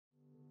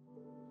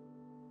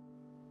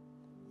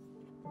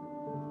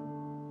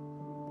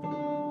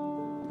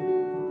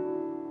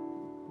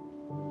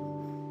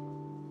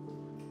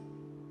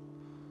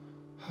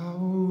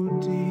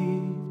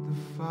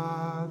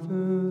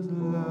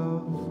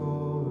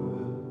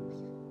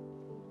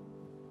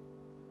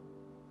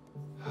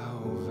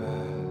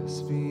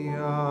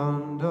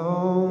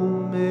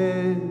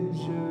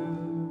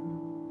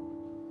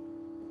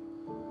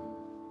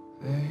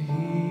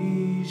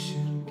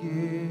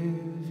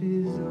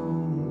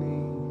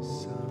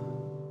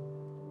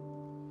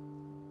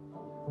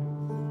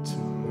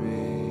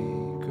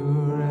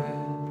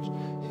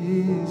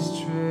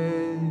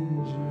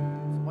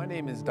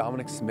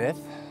Dominic Smith.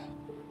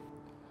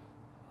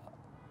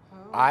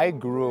 I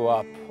grew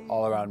up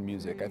all around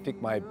music. I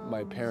think my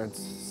parents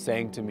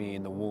sang to me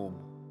in the womb,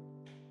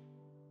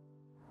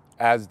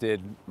 as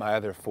did my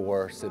other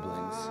 4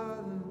 siblings.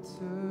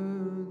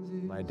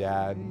 My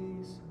dad,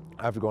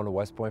 after going to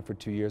West Point for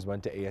 2 years,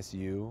 went to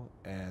ASU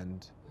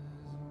and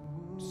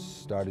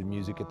started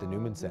music at the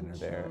Newman Center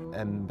there.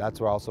 And that's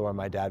where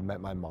my dad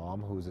met my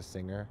mom, who was a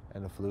singer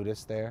and a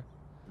flutist there.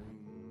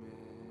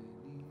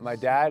 My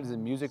dad is a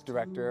music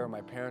director. My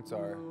parents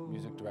are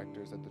music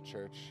directors at the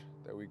church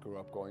that we grew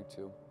up going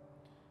to.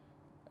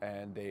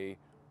 And they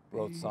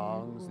wrote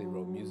songs, they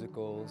wrote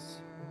musicals.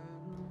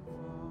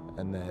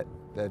 And that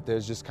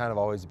there's just kind of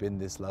always been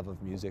this love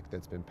of music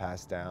that's been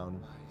passed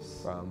down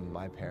from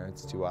my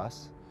parents to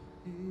us.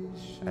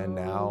 And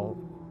now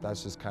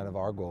that's just kind of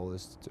our goal,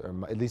 or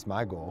at least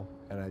my goal,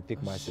 and I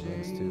think my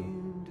siblings too,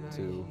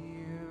 to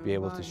be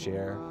able to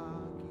share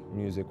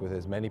music with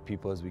as many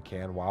people as we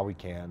can, while we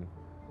can,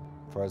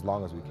 for as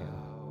long as we can.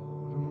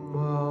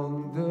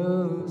 Among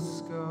the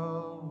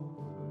sky.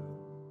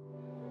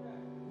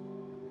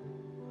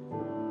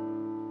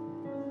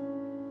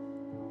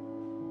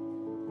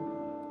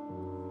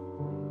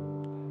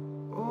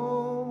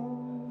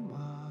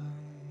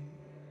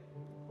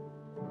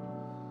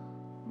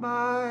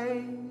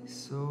 My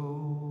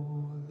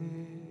soul,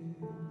 it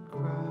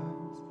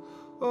cries,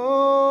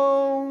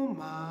 oh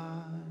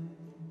my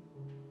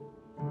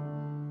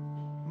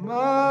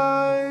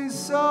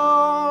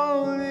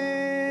soul,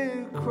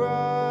 it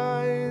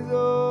cries,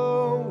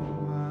 oh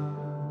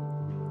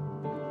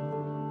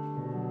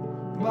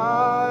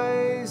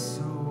my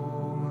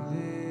soul,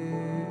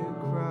 it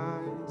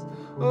cries,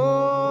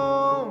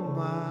 oh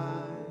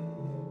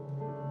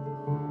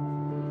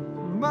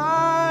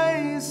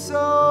my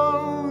soul.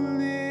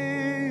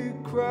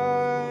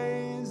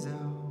 Cries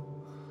out,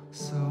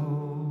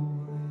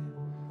 soul,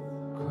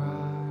 it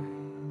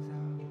cries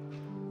out,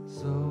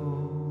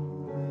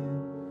 soul,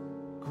 it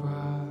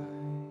cries,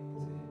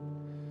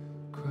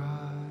 it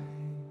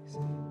cries, it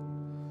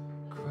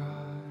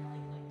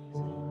cries,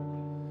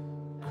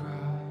 it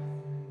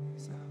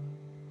cries out.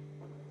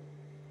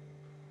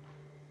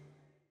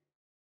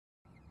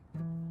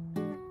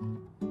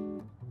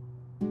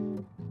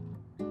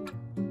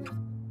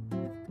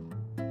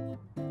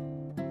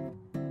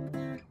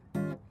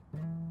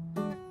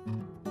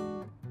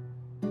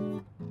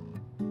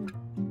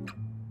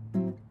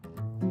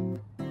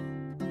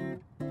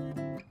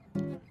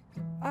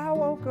 I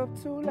woke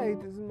up too late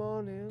this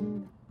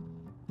morning,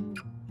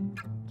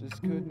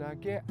 just could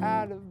not get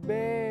out of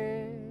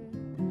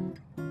bed.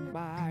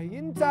 My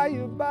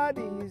entire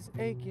body is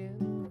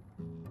aching,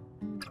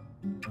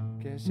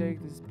 can't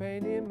shake this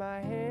pain in my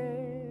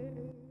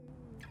head.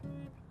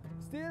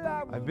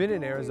 I've been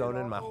in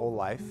Arizona my whole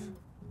life,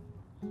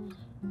 and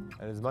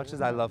as much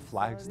as I love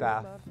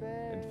Flagstaff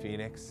and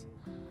Phoenix,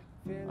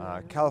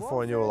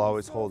 California will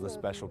always hold a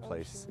special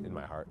place in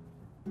my heart.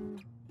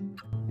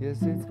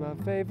 Yes, it's my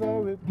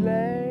favorite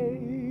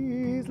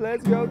place.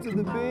 Let's go to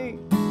the beach.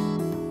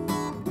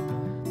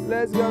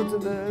 Let's go to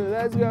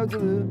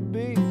the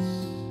beach.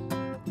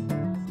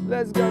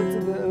 Let's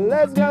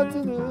go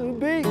to the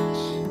beach.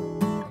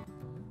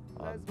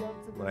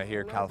 When I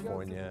hear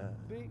California,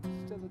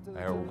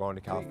 we're going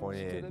to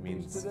California, it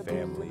means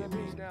family, it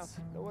means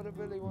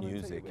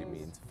music, it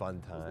means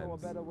fun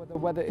times. The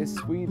weather is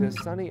sweet and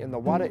sunny and the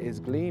water is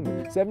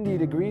gleaming. 70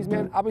 degrees,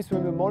 man, I'll be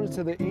swimming morning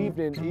to the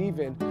evening,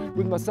 even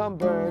with my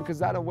sunburn,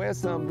 cause I don't wear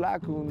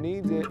sunblock. Who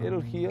needs it? It'll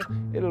heal,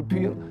 it'll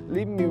peel,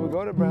 leaving me with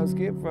golden brown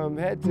skin from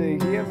head to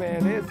here,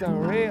 man, it's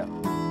unreal.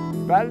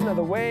 Ride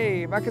another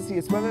wave, I can see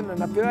it swelling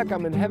and I feel like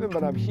I'm in heaven,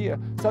 but I'm here.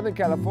 Southern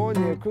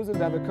California, cruising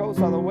down the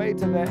coast all the way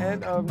to the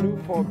end of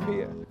Newport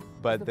Pier.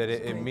 But that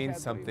it means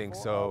something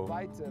so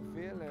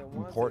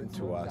important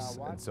to us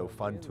and so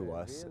fun to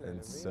us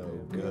and so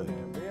good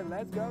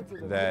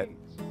that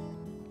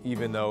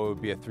even though it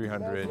would be a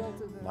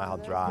 300-mile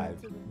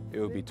drive, it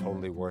would be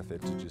totally worth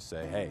it to just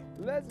say, hey,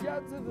 let's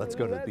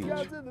go to the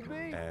beach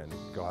and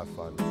go have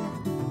fun.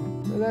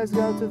 Let's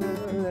go to the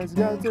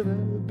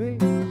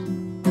beach.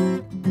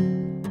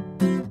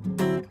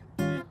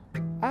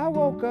 I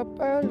woke up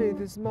early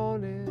this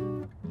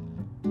morning,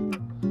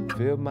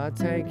 filled my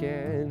tank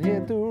and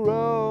hit the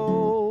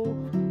road.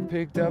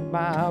 Picked up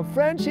my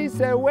friend, she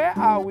said, where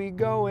are we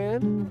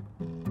going?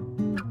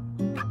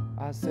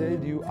 I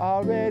said, you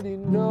already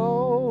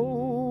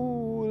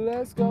know,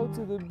 let's go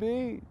to the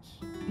beach.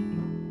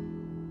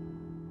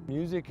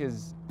 Music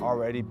has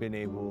already been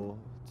able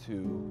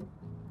to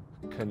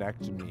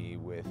connect me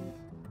with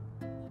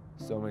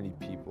so many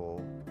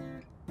people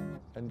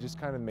and just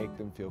kind of make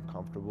them feel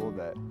comfortable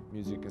that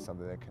music is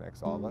something that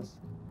connects all of us.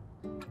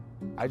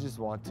 I just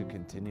want to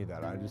continue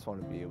that. I just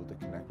want to be able to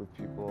connect with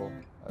people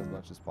as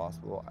much as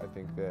possible. I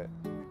think that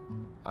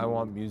I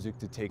want music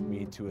to take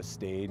me to a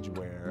stage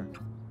where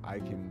I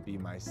can be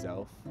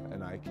myself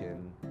and I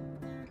can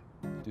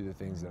do the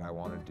things that I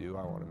want to do.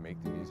 I want to make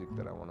the music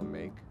that I want to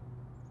make.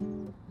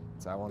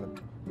 So I want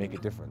to make a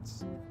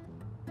difference,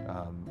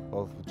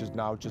 both just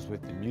not just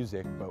with the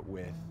music, but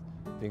with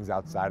things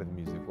outside of the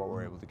music, what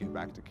we're able to give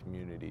back to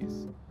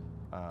communities,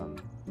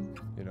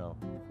 you know,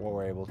 what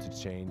we're able to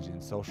change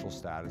in social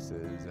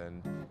statuses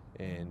and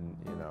in,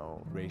 you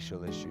know,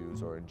 racial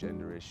issues or in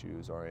gender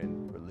issues or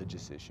in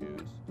religious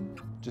issues.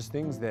 Just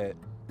things that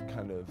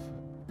kind of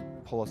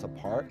pull us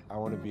apart. I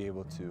want to be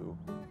able to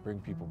bring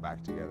people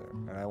back together.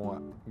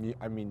 And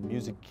I mean,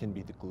 music can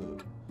be the glue.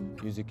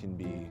 Music can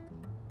be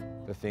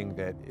the thing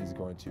that is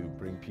going to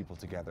bring people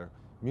together.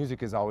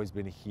 Music has always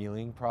been a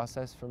healing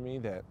process for me,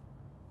 that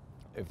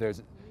if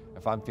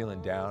I'm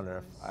feeling down,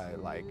 or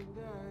if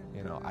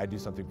I do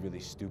something really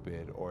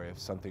stupid, or if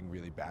something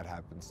really bad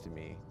happens to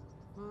me,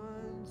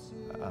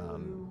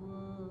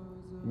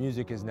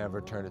 music has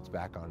never turned its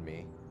back on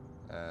me.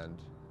 And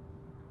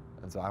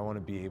so I want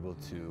to be able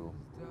to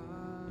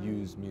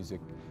use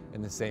music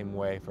in the same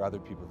way for other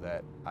people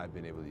that I've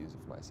been able to use it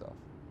for myself.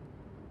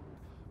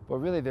 But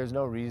really, there's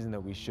no reason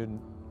that we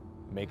shouldn't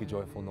make a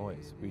joyful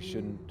noise. We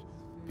shouldn't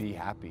be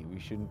happy. We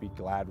shouldn't be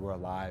glad we're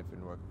alive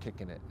and we're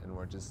kicking it and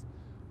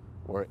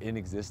we're in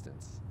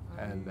existence.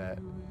 And that,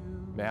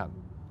 man,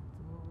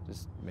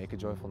 just make a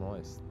joyful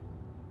noise.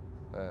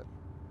 That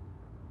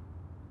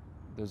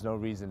there's no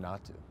reason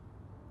not to.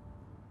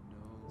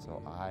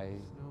 So I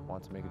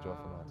want to make a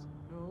joyful noise.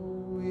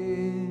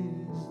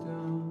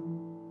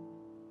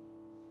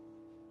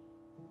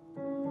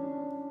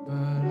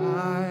 But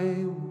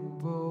I will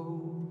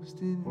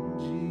boast in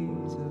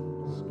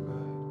Jesus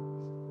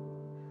Christ,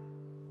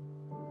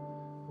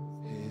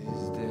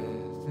 His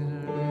death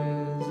and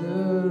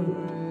resurrection.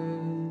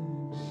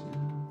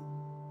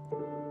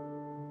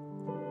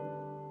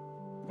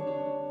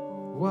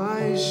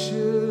 Why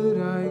should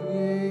I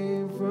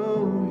gain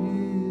from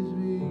His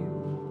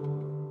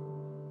reward?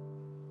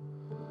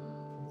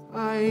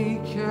 I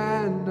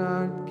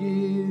cannot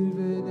give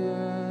an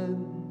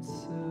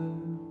answer,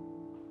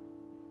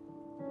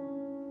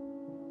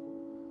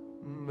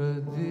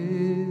 but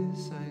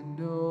this I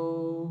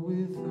know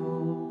with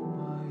all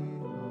my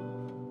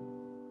heart: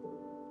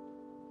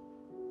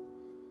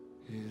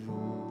 His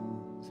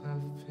wounds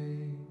have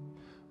paid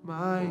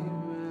my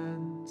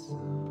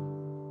ransom.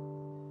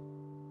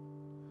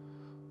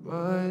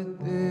 But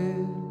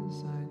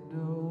this I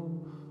know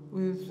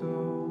with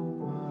all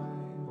my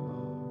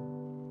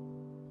heart: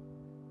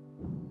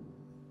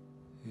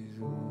 His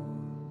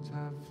wounds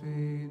have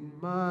paid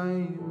my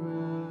ransom.